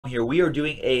here, we are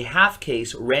doing a half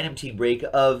case random team break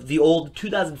of the old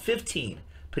 2015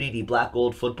 Panini Black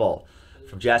Gold Football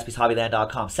from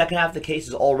JaspysHobbyland.com. Second half of the case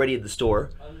is already in the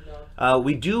store.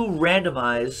 We do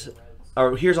randomize,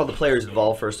 or here's all the players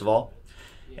involved, first of all.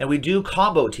 And we do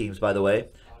combo teams, by the way.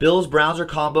 Bills, Browns are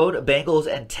comboed. Bengals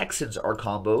and Texans are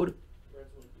comboed.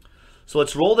 So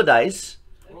let's roll the dice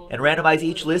and randomize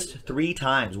each list 3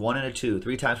 times. 1 and a 2.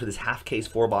 3 times for this half case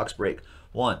 4-box break.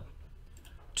 1,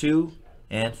 2,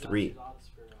 and 3.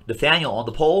 Nathaniel on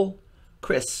the pole.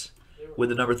 Chris with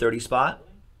the number 30 spot.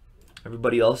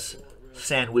 Everybody else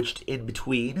sandwiched in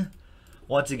between.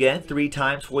 Once again, 3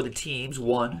 times for the teams.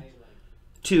 1,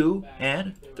 2,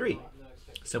 and 3.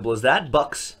 Simple as that.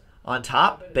 Bucks on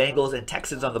top. Bengals and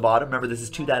Texans on the bottom. Remember, this is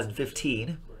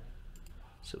 2015.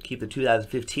 So keep the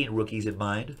 2015 rookies in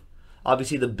mind.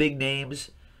 Obviously, the big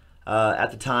names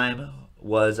at the time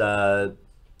was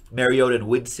Mariota and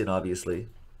Winston, obviously.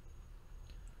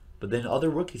 But then other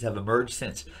rookies have emerged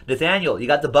since. Nathaniel, you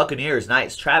got the Buccaneers.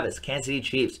 Nice. Travis, Kansas City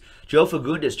Chiefs. Joe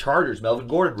Fagundes, Chargers. Melvin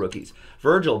Gordon, rookies.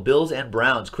 Virgil, Bills and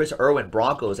Browns. Chris Irwin,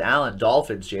 Broncos. Allen,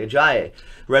 Dolphins. Jay Ajayi.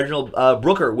 Reginald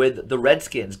Brooker with the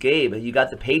Redskins. Gabe, you got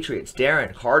the Patriots.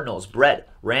 Darren, Cardinals. Brett,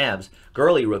 Rams.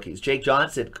 Gurley, rookies. Jake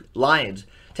Johnson, Lions.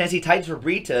 Tennessee Titans for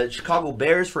Brita. Chicago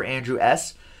Bears for Andrew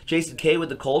S. Jason K with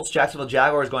the Colts. Jacksonville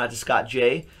Jaguars going out to Scott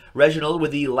J. Reginald with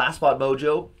the Last Spot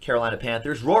Mojo. Carolina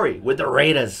Panthers. Rory with the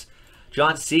Raiders.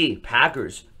 John C.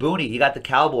 Packers. Booney, you got the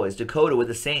Cowboys. Dakota with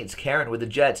the Saints. Karen with the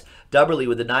Jets. Dubberly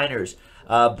with the Niners.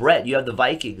 Brett, you have the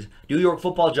Vikings. New York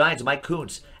Football Giants. Mike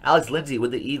Kuntz. Alex Lindsay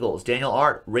with the Eagles. Daniel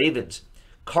Arndt. Ravens.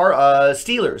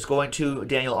 Steelers going to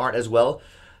Daniel Arndt as well.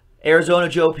 Arizona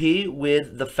Joe P.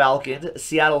 with the Falcons.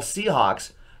 Seattle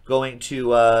Seahawks going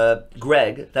to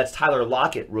Greg. That's Tyler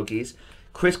Lockett, rookies.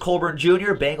 Chris Colburn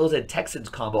Jr., Bengals and Texans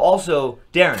combo. Also,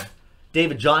 Darren,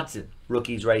 David Johnson,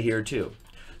 rookies right here too.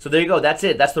 So there you go. That's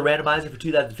it. That's the randomizer for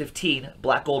 2015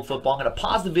 Black Gold Football. I'm going to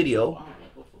pause the video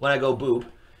when I go boop.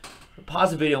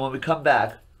 Pause the video. When we come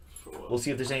back, we'll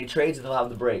see if there's any trades, and then we'll have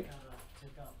the break.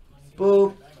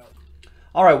 Boop.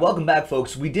 All right, welcome back,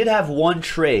 folks. We did have one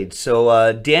trade.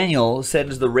 So Daniel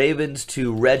sends the Ravens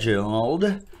to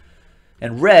Reginald,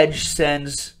 and Reg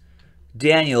sends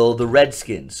Daniel the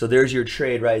Redskins. So there's your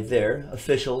trade right there,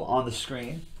 official on the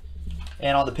screen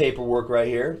and on the paperwork right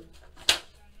here.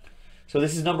 So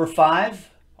this is number 5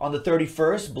 on the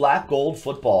 31st, Black Gold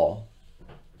Football.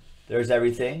 There's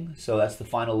everything. So that's the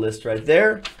final list right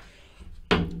there.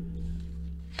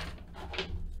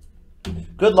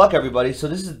 Good luck, everybody. So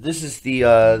this is the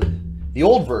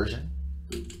old version,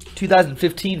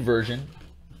 2015 version.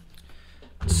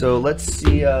 So let's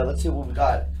see what we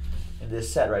got in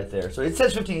this set right there. So it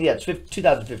says 15. Yeah, it's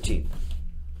 2015.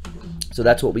 So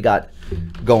that's what we got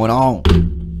going on.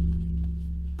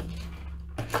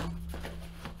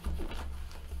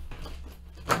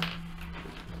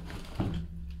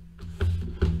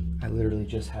 I literally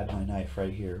just had my knife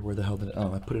right here. Where the hell did it?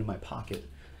 Oh, I put it in my pocket.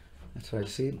 That's what I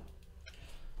see.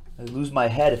 I'd lose my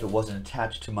head if it wasn't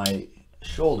attached to my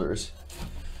shoulders.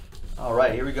 All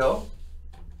right, here we go.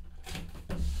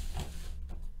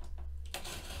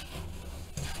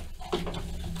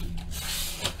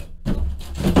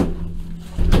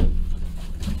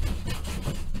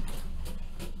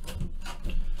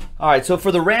 All right, so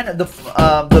for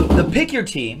the pick your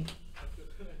team,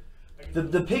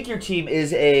 the pick your team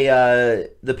is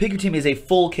a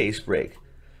full case break.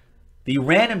 The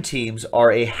random teams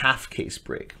are a half case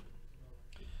break.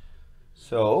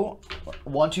 So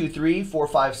 1, 2, 3, 4,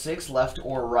 5, 6, left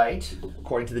or right,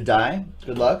 according to the die.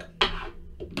 Good luck.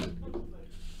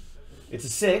 It's a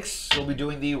 6, so we'll be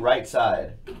doing the right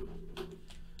side.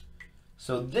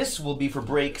 So this will be for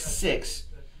break 6,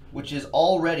 which is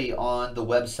already on the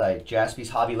website,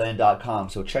 JaspysHobbyland.com.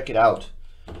 So check it out.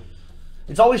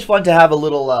 It's always fun to have a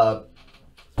little.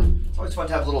 It's always fun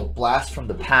to have a little blast from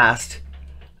the past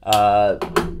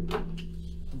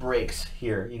breaks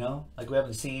here. You know, like we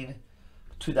haven't seen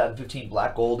 2015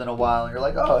 Black Gold in a while, and you're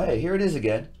like, oh, hey, here it is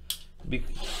again. You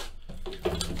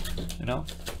know.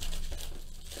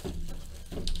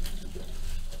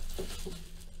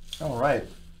 All right.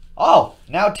 Oh,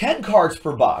 now 10 cards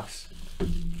per box.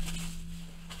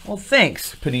 Well,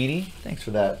 thanks, Panini. Thanks for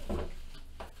that.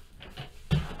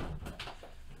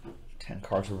 10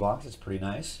 cards per box. That's pretty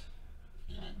nice.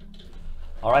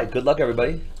 All right. Good luck,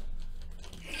 everybody.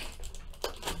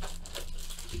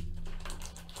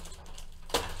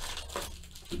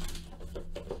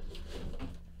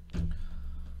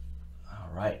 All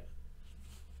right.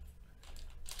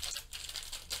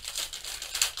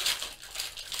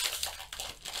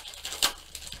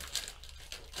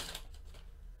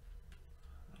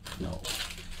 No.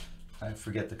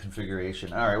 forget the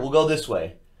configuration. All right, we'll go this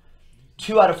way.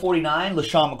 2 out of 49,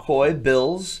 LaShawn McCoy,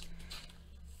 Bills.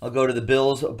 I'll go to the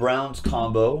Bills-Browns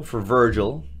combo for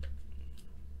Virgil.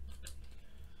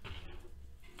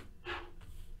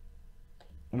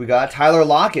 We got Tyler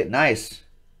Lockett. Nice.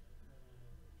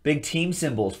 Big team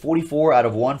symbols. 44 out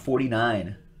of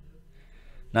 149.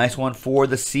 Nice one for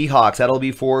the Seahawks. That'll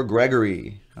be for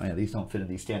Gregory. Oh, yeah, these don't fit in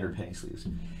these standard penny sleeves.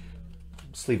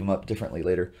 Sleeve them up differently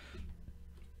later.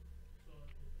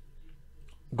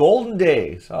 Golden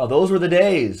Days. Oh, those were the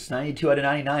days. 92 out of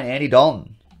 99. Andy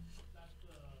Dalton.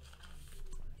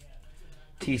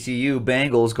 TCU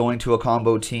Bengals going to a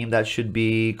combo team. That should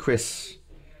be Chris.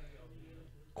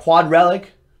 Quad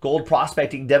Relic. Gold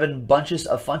Prospecting. Devin Bunches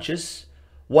of Funches.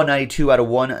 192 out of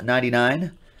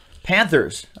 199.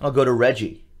 Panthers. I'll go to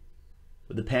Reggie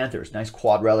with the Panthers. Nice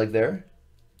quad relic there.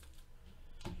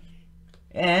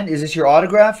 And is this your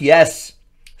autograph? Yes.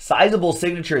 Sizable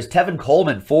signatures. Tevin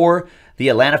Coleman for the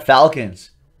Atlanta Falcons.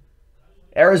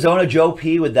 Arizona Joe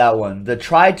P with that one. The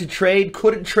tried to trade,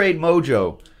 couldn't trade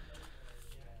mojo.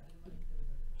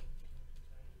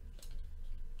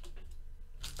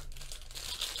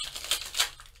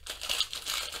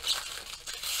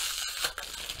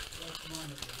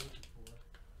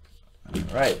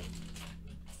 All right.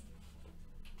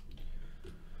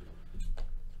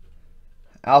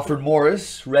 Alfred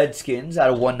Morris, Redskins, out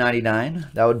of 199.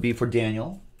 That would be for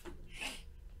Daniel.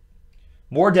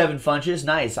 More Devin Funches.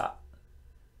 Nice. A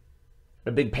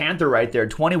big Panther right there.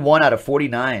 21 out of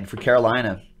 49 for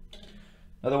Carolina.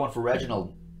 Another one for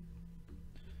Reginald.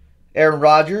 Aaron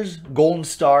Rodgers, Golden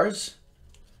Stars.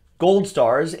 Gold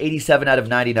Stars, 87 out of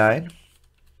 99.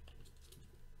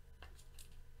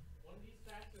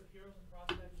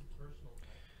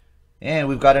 And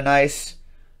we've got a nice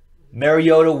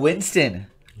Mariota Winston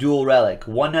dual relic.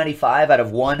 195 out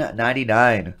of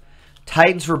 199.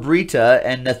 Titans for Brita,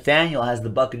 and Nathaniel has the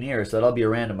Buccaneers, so that'll be a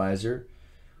randomizer.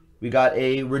 We got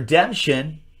a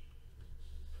redemption.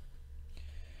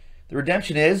 The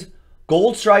redemption is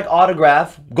Gold Strike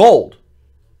Autograph, gold.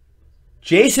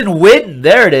 Jason Witten,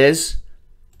 there it is.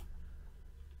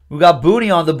 We got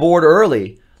Booney on the board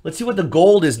early. Let's see what the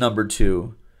gold is, number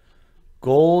 2.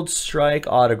 Gold Strike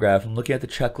Autograph. I'm looking at the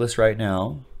checklist right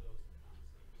now.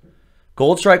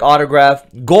 Gold Strike Autograph.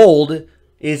 Gold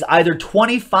is either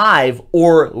 25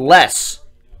 or less.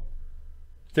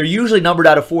 They're usually numbered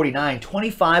out of 49.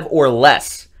 25 or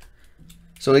less.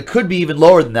 So it could be even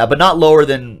lower than that, but not lower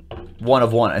than 1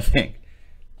 of 1, I think.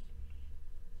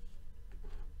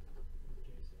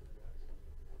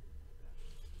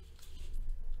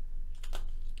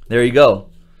 There you go.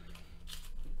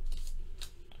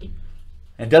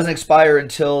 It doesn't expire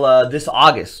until this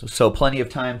August, so plenty of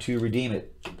time to redeem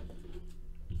it.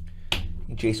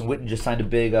 Jason Witten just signed a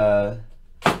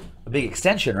big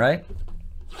extension, right?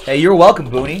 Hey, you're welcome,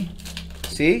 Booney.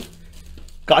 See,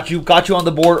 got you on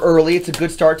the board early. It's a good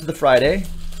start to the Friday.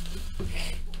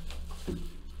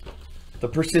 The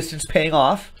persistence paying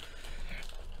off.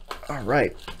 All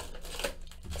right,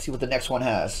 let's see what the next one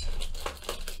has.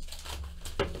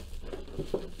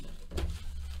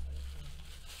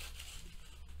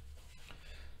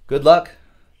 Good luck.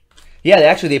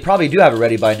 Yeah, they probably do have it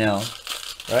ready by now,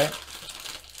 right?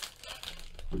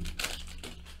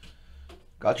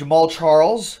 Got Jamal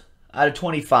Charles out of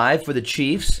 25 for the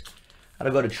Chiefs.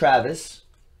 That'll go to Travis.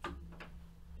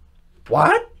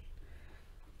 What?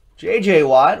 J.J.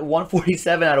 Watt,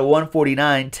 147 out of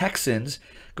 149. Texans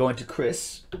going to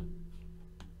Chris.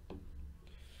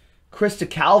 Chris to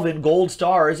Calvin, Gold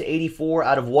Stars, 84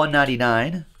 out of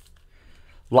 199.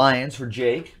 Lions for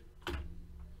Jake.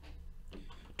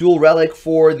 Dual relic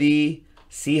for the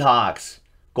Seahawks.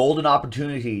 Golden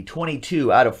Opportunity,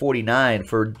 22 out of 49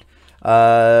 for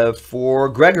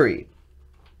Gregory.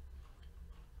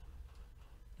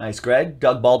 Nice, Greg.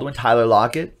 Doug Baldwin, Tyler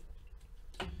Lockett.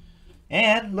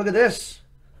 And look at this.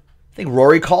 I think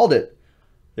Rory called it.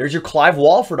 There's your Clive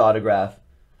Walford autograph.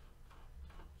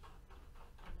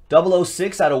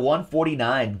 006 out of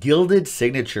 149. Gilded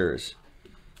Signatures.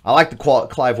 I like the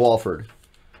Clive Walford.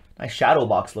 Nice shadow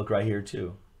box look right here,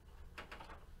 too.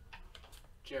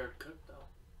 Jared Cook,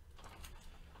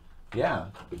 though. Yeah.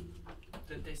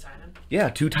 Did they sign him? Yeah,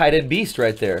 2 tight end beasts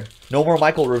right there. No more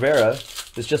Michael Rivera.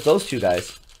 It's just those 2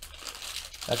 guys.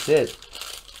 That's it.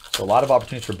 So a lot of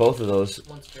opportunities for both of those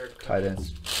tight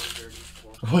ends.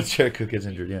 Once Jared Cook gets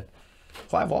injured, yeah.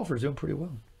 Clive Walford's doing pretty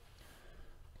well.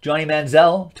 Johnny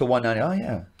Manziel to 190. Oh,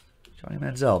 yeah. Johnny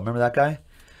Manziel. Remember that guy?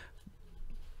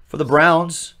 For the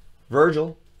Browns,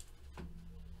 Virgil.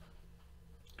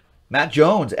 Matt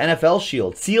Jones, NFL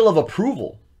Shield. Seal of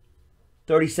Approval.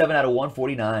 37 out of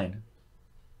 149.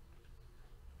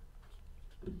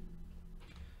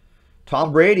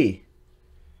 Tom Brady.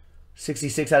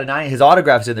 66 out of 90. His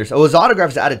autograph's in there. Oh, his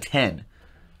autograph's out of 10.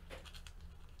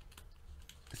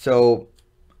 So,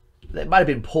 they might have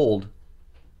been pulled.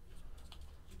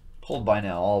 Pulled by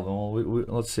now, all of them.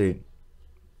 Let's see.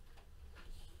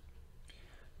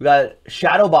 We got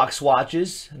Shadow Box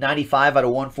swatches. 95 out of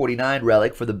 149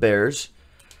 relic for the Bears.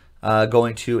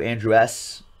 Going to Andrew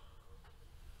S.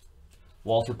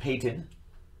 Walter Payton.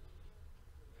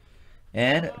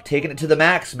 And taking it to the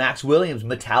Max. Max Williams,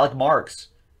 metallic marks.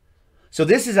 So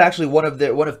this is actually one of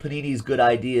Panini's good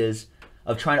ideas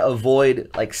of trying to avoid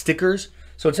like stickers.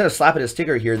 So instead of slapping a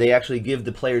sticker here, they actually give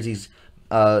the players these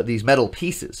metal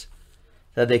pieces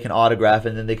that they can autograph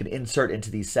and then they can insert into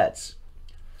these sets.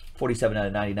 47 out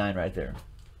of 99 right there,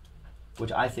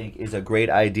 which I think is a great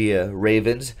idea.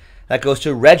 Ravens. That goes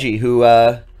to Reggie, who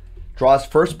draws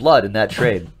first blood in that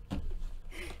trade.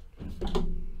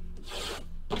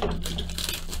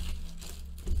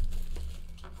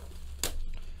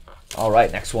 All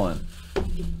right, next one.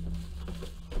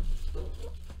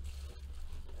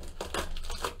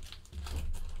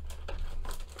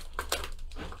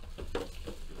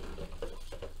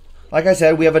 Like I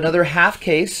said, we have another half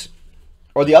case,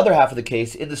 or the other half of the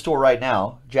case, in the store right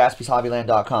now,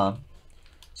 JaspysHobbyland.com.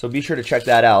 So be sure to check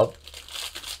that out.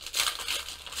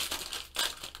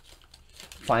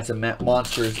 Find some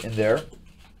monsters in there.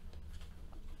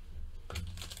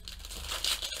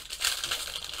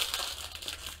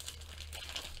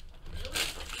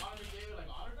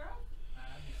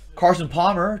 Carson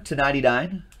Palmer to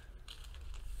 99.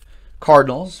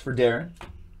 Cardinals for Darren.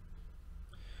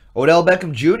 Odell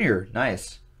Beckham Jr.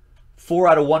 Nice. 4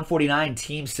 out of 149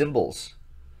 team symbols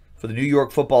for the New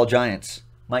York Football Giants.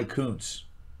 Mike Kuntz.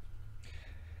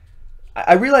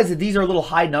 I realize that these are a little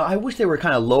high. I wish they were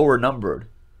kind of lower numbered.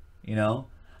 You know,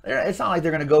 it's not like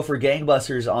they're going to go for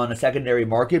gangbusters on a secondary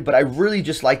market, but I really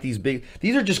just like these big.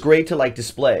 These are just great to like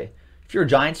display. If you're a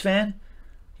Giants fan,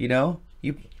 you know,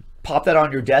 you pop that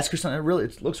on your desk or something.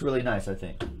 It looks really nice, I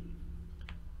think.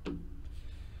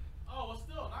 Oh, well,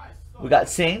 still nice. We got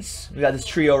Saints. We got this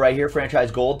trio right here, franchise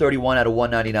gold, 31 out of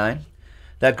 199.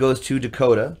 That goes to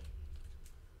Dakota.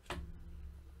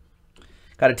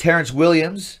 Got a Terrence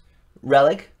Williams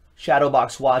relic, shadow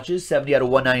box swatches, 70 out of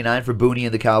 199 for Booney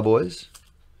and the Cowboys.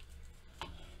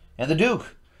 And the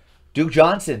Duke, Duke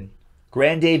Johnson,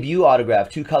 grand debut autograph,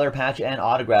 2-color patch and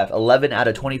autograph, 11 out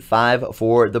of 25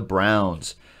 for the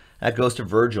Browns. That goes to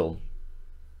Virgil.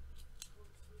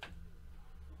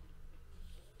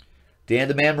 Dan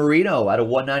the Man Marino out of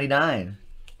 199.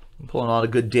 I'm pulling a lot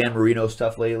of good Dan Marino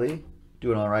stuff lately.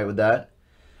 Doing all right with that.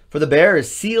 For the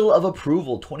Bears, seal of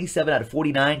approval, 27 out of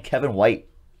 49, Kevin White.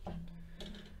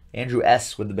 Andrew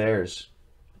S. with the Bears.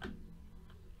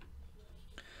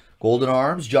 Golden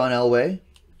Arms, John Elway.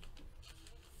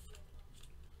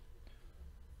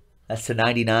 That's to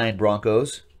 99,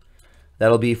 Broncos.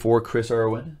 That'll be for Chris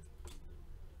Irwin.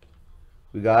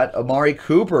 We got Amari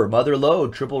Cooper, Mother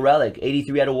Lode, triple relic,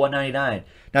 83 out of 199.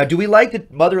 Now, do we like the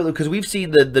Mother Lode? Because we've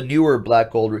seen the newer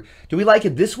black gold. Do we like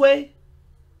it this way?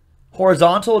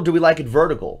 Horizontal, or do we like it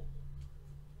vertical?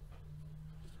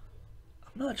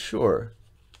 I'm not sure.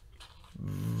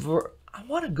 I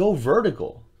want to go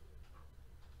vertical.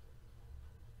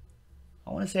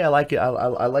 I want to say I like it.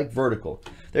 I like vertical.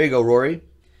 There you go, Rory.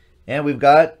 And we've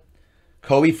got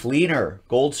Kobe Fleener,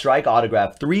 gold strike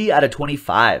autograph, 3 out of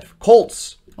 25.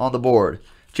 Colts on the board.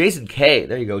 Jason K.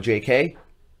 There you go, JK.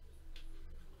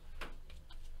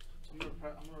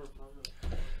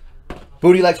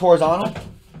 Booty likes horizontal.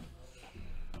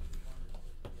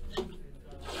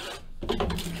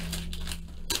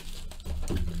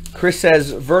 Chris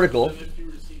says vertical.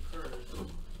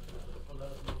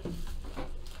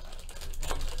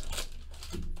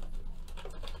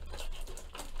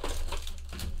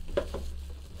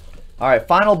 All right,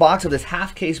 final box of this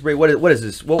half case break. What is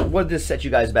this? What did this set you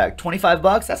guys back? 25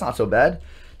 bucks? That's not so bad.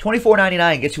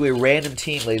 $24.99 gets you a random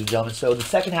team, ladies and gentlemen. So the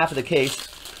second half of the case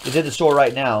is in the store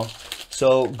right now.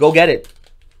 So go get it.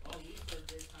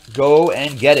 Go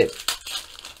and get it.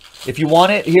 If you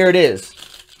want it, here it is.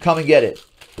 Come and get it.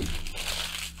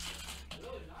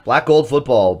 Black Gold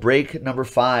Football, break number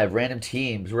 5, random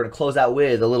teams. We're going to close out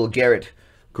with a little Garrett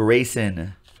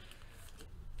Grayson.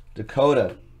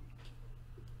 Dakota.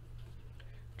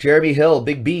 Jeremy Hill,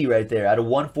 Big B right there, out of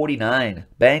 149.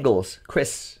 Bengals,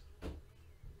 Chris.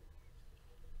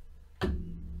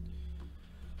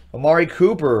 Amari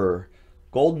Cooper,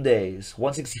 Golden Days,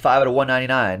 165 out of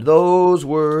 199. Those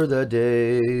were the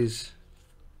days.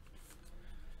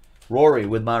 Rory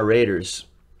with my Raiders.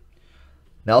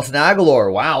 Nelson Aguilar,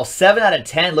 wow, 7 out of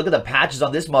 10. Look at the patches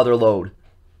on this mother load.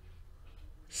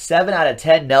 7 out of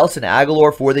 10, Nelson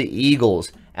Aguilar for the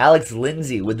Eagles. Alex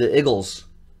Lindsay with the Eagles.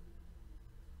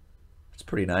 That's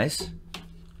pretty nice.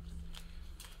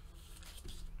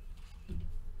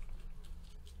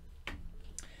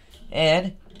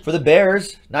 And for the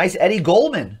Bears, nice Eddie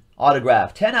Goldman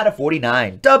autograph. 10 out of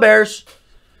 49. Duh, Bears.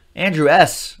 Andrew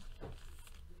S.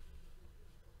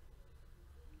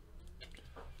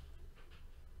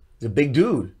 He's a big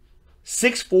dude.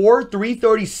 6'4",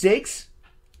 336.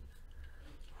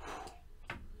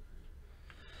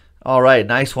 All right,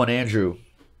 nice one, Andrew.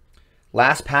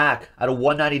 Last pack out of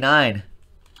 199.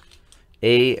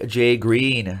 A.J.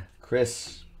 Green.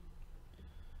 Chris.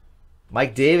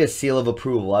 Mike Davis, seal of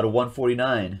approval out of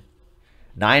 149.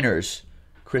 Niners.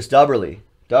 Chris Dubberly.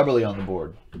 Dubberly on the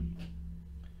board.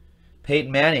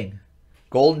 Peyton Manning.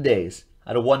 Golden Days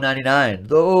out of 199.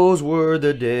 Those were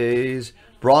the days.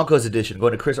 Broncos edition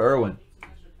going to Chris Irwin.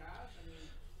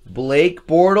 Blake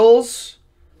Bortles.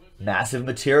 Massive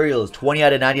Materials. 20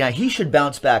 out of 99. He should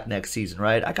bounce back next season,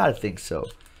 right? I got to think so.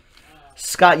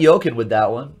 Scott Yokin with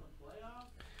that one.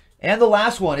 And the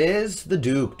last one is the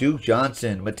Duke. Duke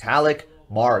Johnson. Metallic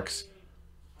Marks.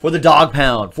 For the Dog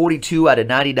Pound. 42 out of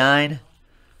 99.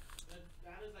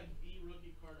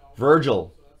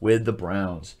 Virgil with the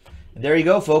Browns. And there you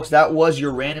go, folks. That was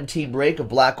your random team break of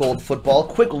Black Gold Football.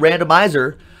 Quick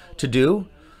randomizer to do.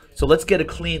 So let's get a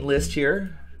clean list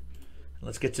here.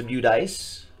 Let's get some new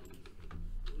dice.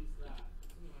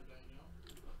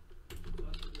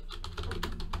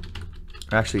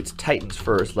 Actually, it's Titans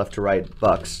first, left to right,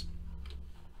 Bucks.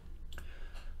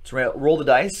 Let's roll the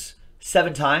dice.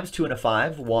 7 times, 2 and a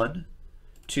 5. 1,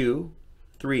 2,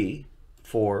 3,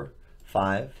 4,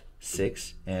 5,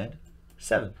 6, and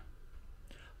 7.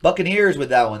 Buccaneers with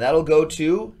that one. That'll go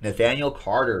to Nathaniel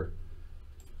Carter.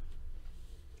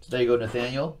 So there you go,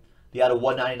 Nathaniel. The out of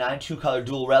 199, 2-color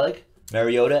dual relic,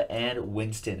 Mariota and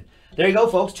Winston. There you go,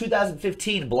 folks.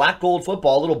 2015 Black Gold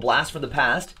Football. A little blast from the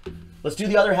past. Let's do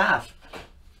the other half.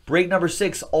 Break number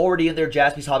 6 already in there,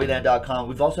 JaspysHobbyland.com.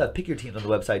 We've also have Pick Your Teams on the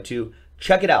website, too.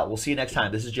 Check it out. We'll see you next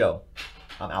time. This is Joe.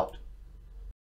 I'm out.